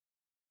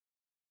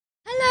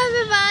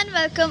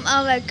everyone,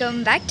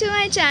 welcome back to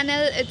my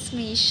channel. It's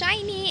me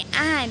Shinee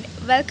and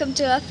welcome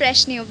to a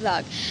fresh new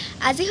vlog.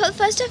 Aji hol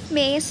 1st of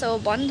May, so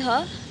bondho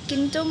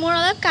kintu mor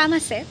olap kaam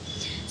ase.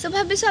 So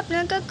bhabisu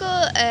apnalok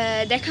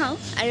dekhao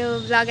aru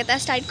vlog eta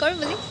start kor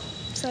boli.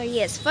 So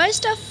yes,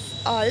 first of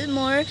all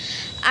more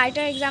art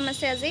exam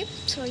ase aji.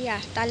 So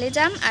yeah, tale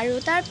jam aru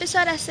tar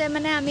pisor ase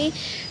mane ami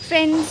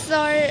friends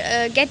or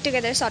get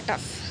together sort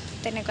of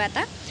teneko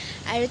eta.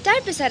 আৰু তাৰ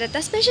পিছত এটা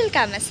special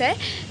কাম আছে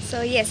so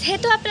yes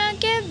হেতু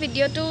আপোনালোকে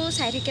ভিডিওটো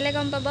চাই থাকিলে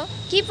গম পাব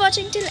keep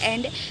watching till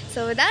end so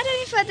without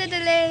any further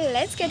delay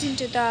let's get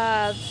into the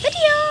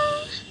video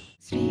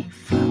 3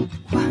 4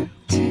 1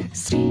 2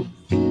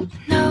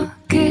 3 너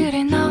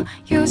그래 너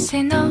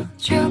요새 너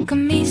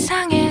조금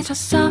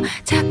이상해졌어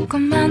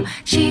자꾸만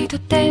시도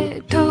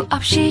때도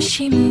없이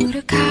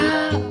시무룩하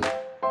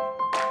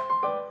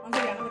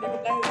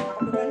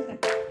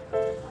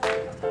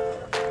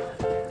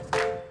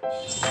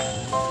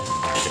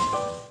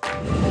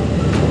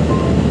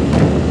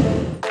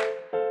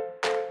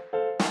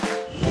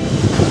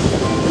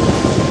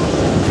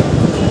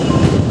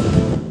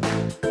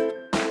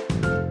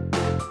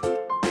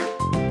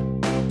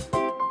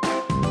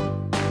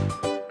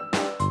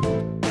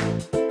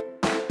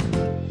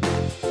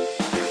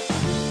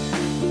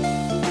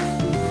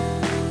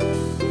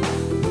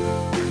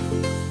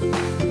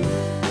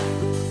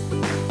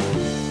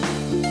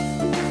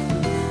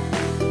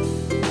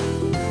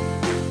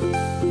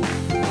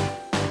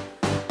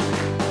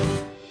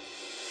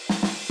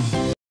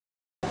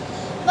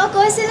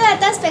কৈছিলো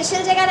এটা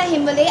স্পেশাল জায়গা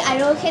আহিম বুলি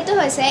আৰু হেতু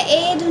হৈছে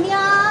এই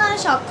ধুনিয়া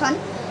শপখন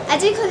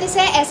আজি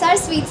খুলিছে SR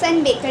Sweets and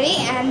Bakery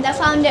and the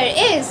founder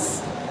is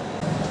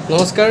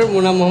নমস্কাৰ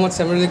মোৰ নাম মোহাম্মদ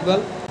সামিৰুল ইকবাল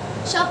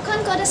শপখন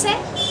ক'ত আছে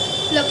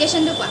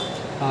লোকেশনটো কোৱা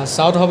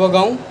south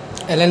হাইবাৰগাঁও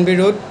L.N.B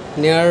road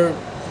near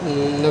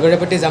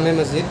Nagariapatty জামে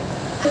মছজিদ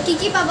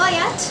কি পাব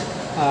ইয়াত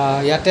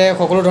ইয়াতে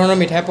সকলো ধৰণৰ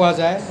মিঠাই পোৱা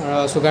যায়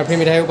সুগাৰ ফ্ৰী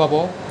মিঠাইও পাব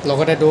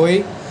লগতে দৈ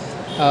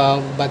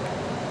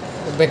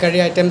বেকাৰী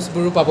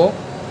আইটেমছবোৰো পাব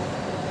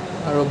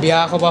আৰু বিয়া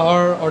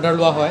সবাহৰ অৰ্ডাৰ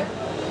লোৱা হয়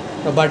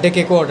আৰু বাৰ্থডে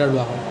কেকো অৰ্ডাৰ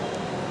লোৱা হয়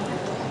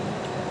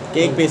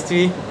কেক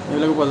পেষ্ট্ৰি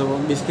এইবিলাকো পোৱা যাব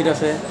বিস্কিট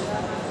আছে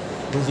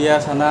ভুজিয়া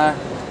চানা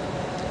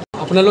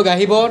আপোনালোক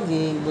আহিব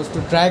বস্তু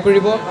ট্ৰাই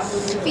কৰিব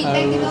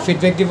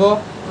ফিডবেক দিব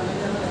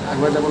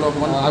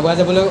আগুৱাই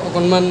যাবলৈ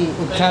অকণমান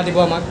উৎসাহ দিব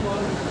আমাক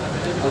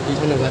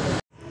ধন্যবাদ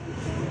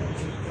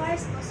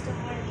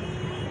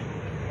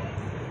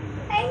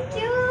থ্যাংক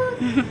ইউ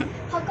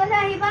সকলো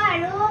আহিবা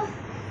আৰু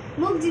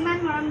মুখ জিমান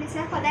মৰম দিছে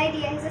সদায় দি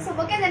আহিছে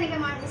সবকে জানিকে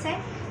মৰম দিছে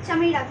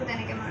শামিৰ ৰাখো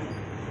তেনেকে মৰম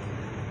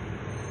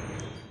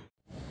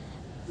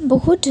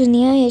বহুত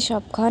ধুনিয়া এই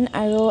শপখন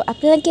আৰু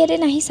আপোনালোকে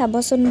এদিন আহি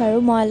চাবচোন বাৰু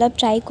মই অলপ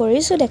ট্ৰাই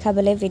কৰিছোঁ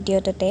দেখাবলৈ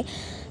ভিডিঅ'টোতে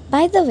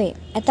বাই দ্য ৱে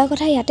এটা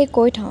কথা ইয়াতে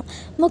কৈ থওঁ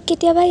মোক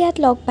কেতিয়াবা ইয়াত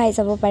লগ পাই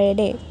যাব পাৰে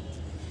দেই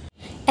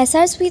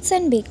SR Sweets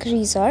and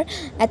Bakeries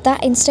এটা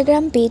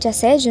ইনষ্টাগ্ৰাম পেজ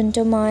আছে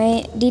যোনটো মই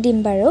দি দিম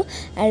বাৰু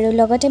আৰু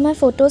লগতে মই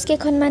ফটোজ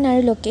কেইখনমান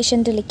আৰু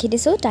লোকেশ্যনটো লিখি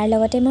দিছোঁ তাৰ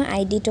লগতে মই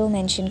আইডিটো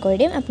মেনশ্যন কৰি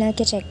দিম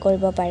আপোনালোকে চেক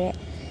কৰিব পাৰে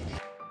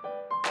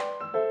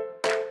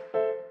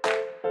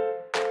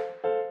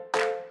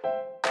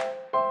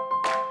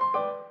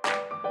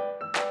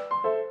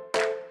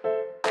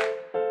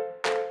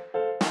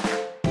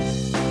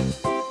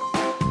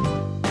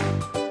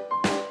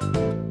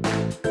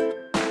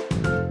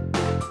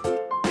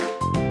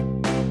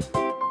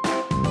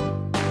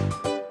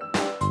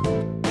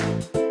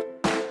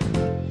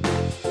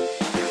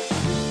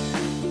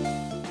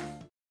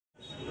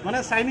মানে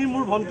চাইনিৰ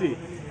মোৰ ভণ্টি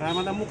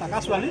মানে মোৰ কাকা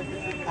ছোৱালী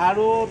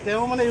আৰু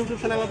তেওঁ মানে ইউটিউব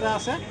চেনেল এটা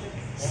আছে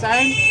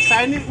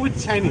চাইনি উইথ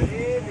চাইনি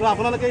তো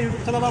আপোনালোকে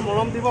ইউটিউব চেনেলৰ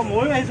মৰম দিব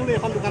ময়ো আহিছিলোঁ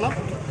এইখন দোকানত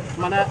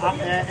মানে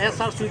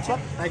SR Sweetsত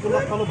তাইকো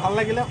লগ পালোঁ ভাল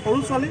লাগিলে সৰু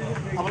ছোৱালী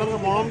আপোনালোকে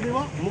মৰম দিব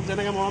মোক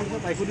যেনেকৈ মৰম দিছে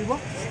তাইকো দিব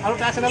আৰু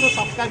তাইৰ চেনেলটো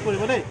ছাবস্ক্ৰাইব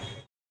কৰিব দেই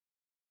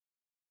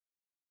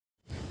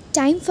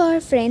time for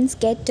friends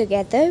get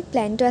together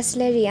প্লেনটো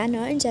আছিলে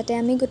ৰিয়ানৰ যাতে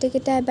আমি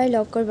গোটেইকেইটা এবাৰ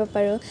লগ কৰিব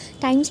পাৰোঁ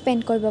টাইম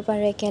স্পেণ্ড কৰিব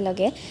পাৰোঁ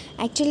একেলগে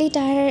একচুৱেলি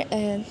তাৰ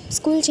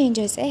স্কুল চেঞ্জ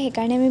হৈছে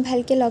সেইকাৰণে আমি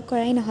ভালকৈ লগ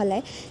কৰাই নহ'লে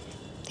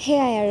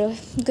সেয়াই আৰু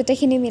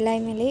গোটেইখিনি মিলাই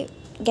মেলি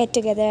গেট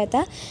টুগেডাৰ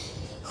এটা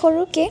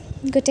সৰুকৈ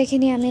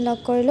গোটেইখিনি আমি লগ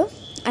কৰিলোঁ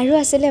আৰু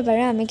আছিলে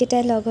বাৰু আমি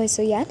কেইটাই লগ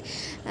হৈছোঁ ইয়াত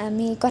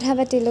আমি কথা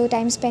পাতিলোঁ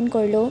টাইম স্পেণ্ড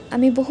কৰিলোঁ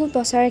আমি বহুত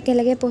বছৰ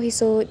একেলগে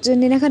পঢ়িছোঁ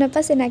যোনদিনাখনৰ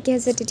পৰা চিনাকি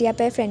হৈছে তেতিয়াৰ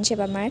পৰাই ফ্ৰেণ্ডশ্বিপ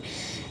আমাৰ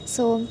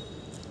চ'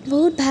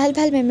 বহুত ভাল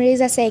ভাল মেমৰিজ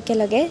আছে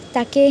একেলগে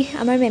তাকে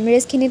আমাৰ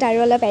মেমৰিজখিনিত আৰু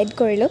অলপ এড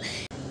কৰিলোঁ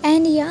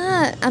এণ্ড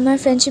আমাৰ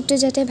ফ্ৰেণ্ডশ্বিপটো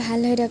যাতে ভাল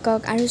হৈ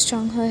থাকক আৰু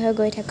ষ্ট্ৰং হৈ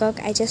গৈ থাকক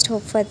আই just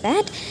hope for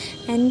that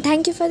and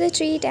thank U for the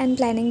treat and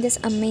planning this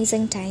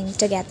amazing time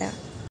together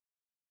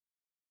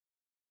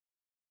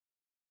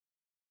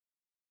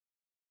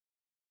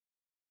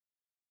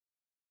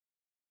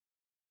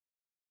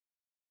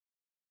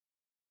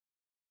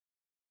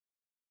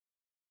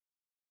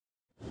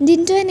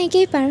দিনটো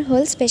এনেকেই পাৰ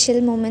হ'ল স্পেচিয়েল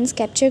মোমেণ্টছ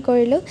কেপচাৰ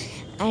কৰিলোঁ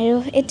আৰু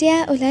এতিয়া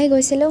ওলাই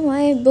গৈছিলোঁ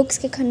মই বুকছ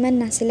কেইখনমান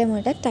নাছিলে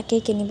মোৰ তাকে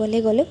কিনিবলৈ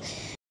গ'লোঁ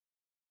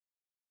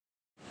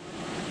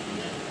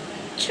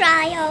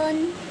try on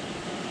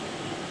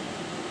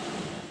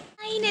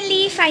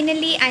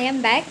Finally, I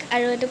am back.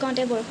 আৰু এইটো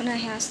কওঁতে বৰষুণ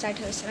আহে ষ্টাৰ্ট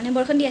হৈছে মানে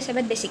বৰষুণ দি আছে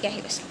বাট বেছিকৈ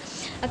আহি গৈছে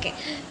অ'কে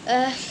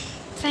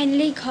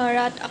ফাইনেলি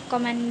ঘৰত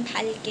অকণমান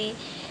ভালকৈ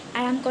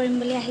আৰাম কৰিম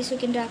বুলি আহিছোঁ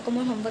কিন্তু আকৌ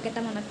মোৰ হোমৱৰ্ক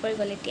এটা মনত পৰি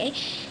গ'ল এতিয়াই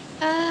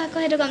আকৌ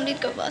সেইটো কমপ্লিট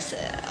কৰিব আছে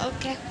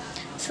অ'কে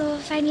চ'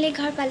 ফাইনেলি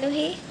ঘৰ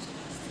পালোহি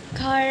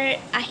ঘৰ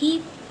আহি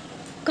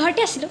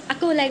ঘৰতে আছিলোঁ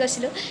আকৌ ওলাই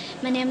গৈছিলোঁ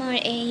মানে মোৰ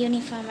এই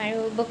ইউনিফৰ্ম আৰু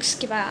বুকছ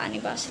কিবা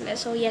আনিব আছিলে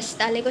চ' য়েছ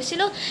তালৈ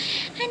গৈছিলোঁ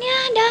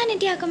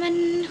এতিয়া অকণমান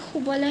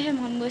শুবলৈহে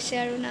মন গৈছে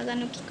আৰু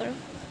নাজানো কি কৰোঁ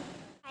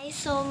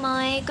চ'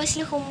 মই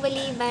কৈছিলোঁ শুম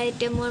বুলি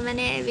বাট মোৰ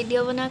মানে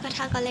ভিডিঅ' বনোৱাৰ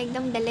কথা ক'লে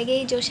একদম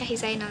বেলেগেই জোচ আহি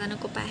যায় নাজানো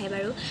ক'ৰ পৰা আহে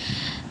বাৰু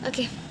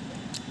অ'কে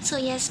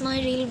চ' য়েছ মই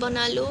ৰীল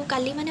বনালোঁ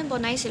কালি মানে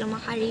বনাইছিলোঁ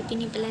মই শাৰী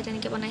পিন্ধি পেলাই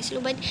তেনেকৈ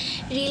বনাইছিলোঁ বাট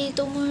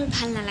ৰীলটো মোৰ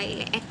ভাল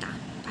নালাগিলে এটা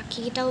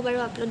বাকীকেইটাও বাৰু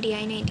আপলোড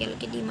দিয়াই নাই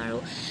এতিয়ালৈকে দিম আৰু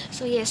চ'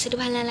 য়েছ সেইটো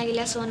ভাল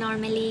নালাগিলে চ'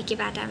 নৰ্মেলি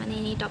কিবা এটা মানে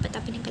এনেই টপ এটা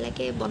পিন্ধি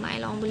পেলাইকৈ বনাই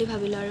লওঁ বুলি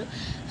ভাবিলোঁ আৰু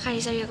শাৰী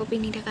চাৰী আকৌ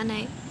পিন্ধি থকা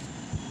নাই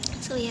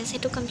চ' য়েছ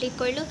সেইটো কমপ্লিট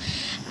কৰিলোঁ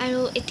আৰু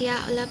এতিয়া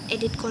অলপ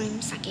এডিট কৰিম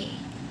চাগে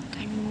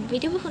কাৰণ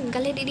ভিডিঅ'বোৰ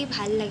সোনকালে দি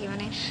ভাল লাগে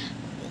মানে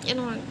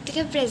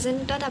তেতিয়া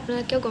প্ৰেজেণ্টত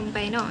আপোনালোকেও গম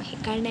পায় ন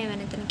সেইকাৰণে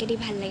মানে তেনেকৈ দি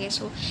ভাল লাগে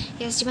চ'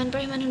 য়েছ যিমান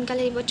পাৰে সিমান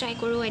সোনকালে দিব ট্ৰাই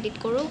কৰোঁ এডিট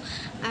কৰোঁ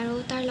আৰু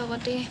তাৰ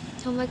লগতে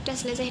হোমৱৰ্কটো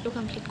আছিলে যে সেইটো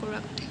কমপ্লিট কৰোঁ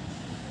আগতে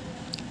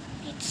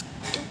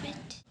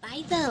বাই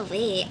দ্য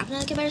ৱে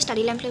আপোনালোকে বাৰু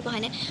ষ্টাডি লেম্প লৈ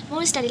পঢ়ায়নে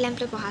মোৰ ষ্টাডি লেম্প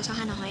লৈ পঢ়া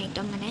চহা নহয়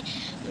একদম মানে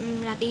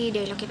ৰাতি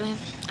দেৰিলৈকে লৈ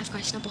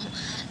অফক'ৰ্চ নপঢ়োঁ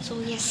চ'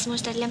 য়েছ মোৰ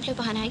ষ্টাডি লেম্প লৈ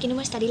পঢ়া নহয় কিন্তু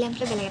মোৰ ষ্টাডি লেম্প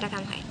লৈ বেলেগ এটা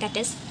কাম হয় ডেট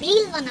ইজ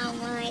ৰীল বনাওঁ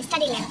মই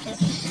ষ্টাডি লেম্প লৈ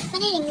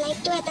মানে ৰিং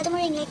লাইটটো এটাতো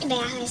মোৰ ৰিং লাইটটো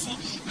বেয়া হৈছে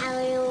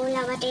আৰু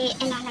লগতে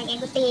এলাহ লাগে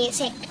গোটেই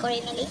ছেট কৰি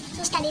মেলি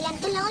চ' ষ্টাডি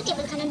লেম্পটো লওঁ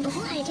টেবুলখনত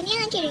বহোঁ আৰু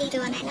ধুনীয়াকৈ ৰীলটো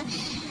বনাই লওঁ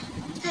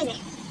হৈ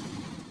যায়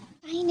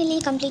ফাইনেলি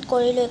কমপ্লিট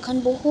কৰিলোঁ এখন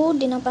বহুত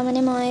দিনৰ পৰা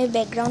মানে মই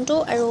বেকগ্ৰাউণ্ডটো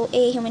আৰু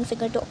এই হিউমেন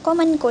ফিগাৰটো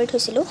অকণমান কৰি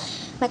থৈছিলোঁ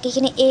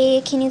বাকীখিনি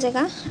এইখিনি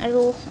জেগা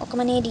আৰু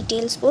অকণমান এই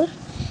ডিটেইলছবোৰ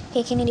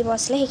সেইখিনি দিব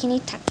আছিলে সেইখিনি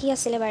থাকি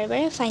আছিলে বাৰে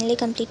বাৰে ফাইনেলি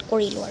কমপ্লিট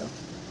কৰিলোঁ আৰু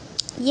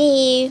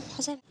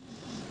সঁচাই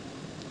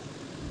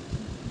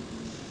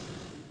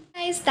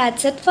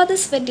that's it for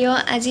this video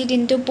আজিৰ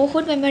দিনটো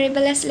বহুত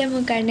মেমৰেবল আছিলে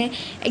মোৰ কাৰণে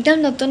একদম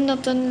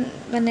নতুন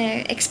মানে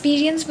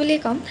এক্সপিৰিয়েঞ্চ বুলি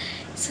ক'ম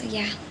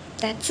চ'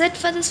 that's it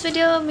for this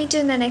video meet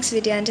you in the next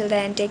video until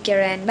then take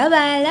care and bye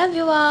bye love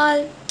you all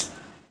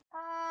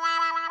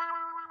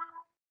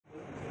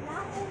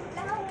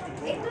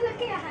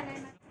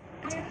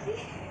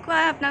কোৱা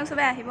আপোনাক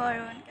সবে আহিব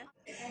আৰু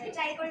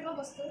ট্ৰাই কৰিব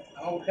বস্তু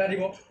উঠাই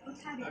দিব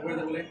আগুৱাই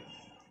যাবলৈ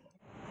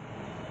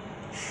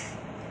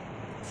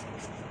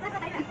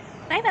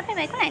বাই বাই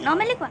বাই একো নাই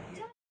নৰ্মেলি কোৱা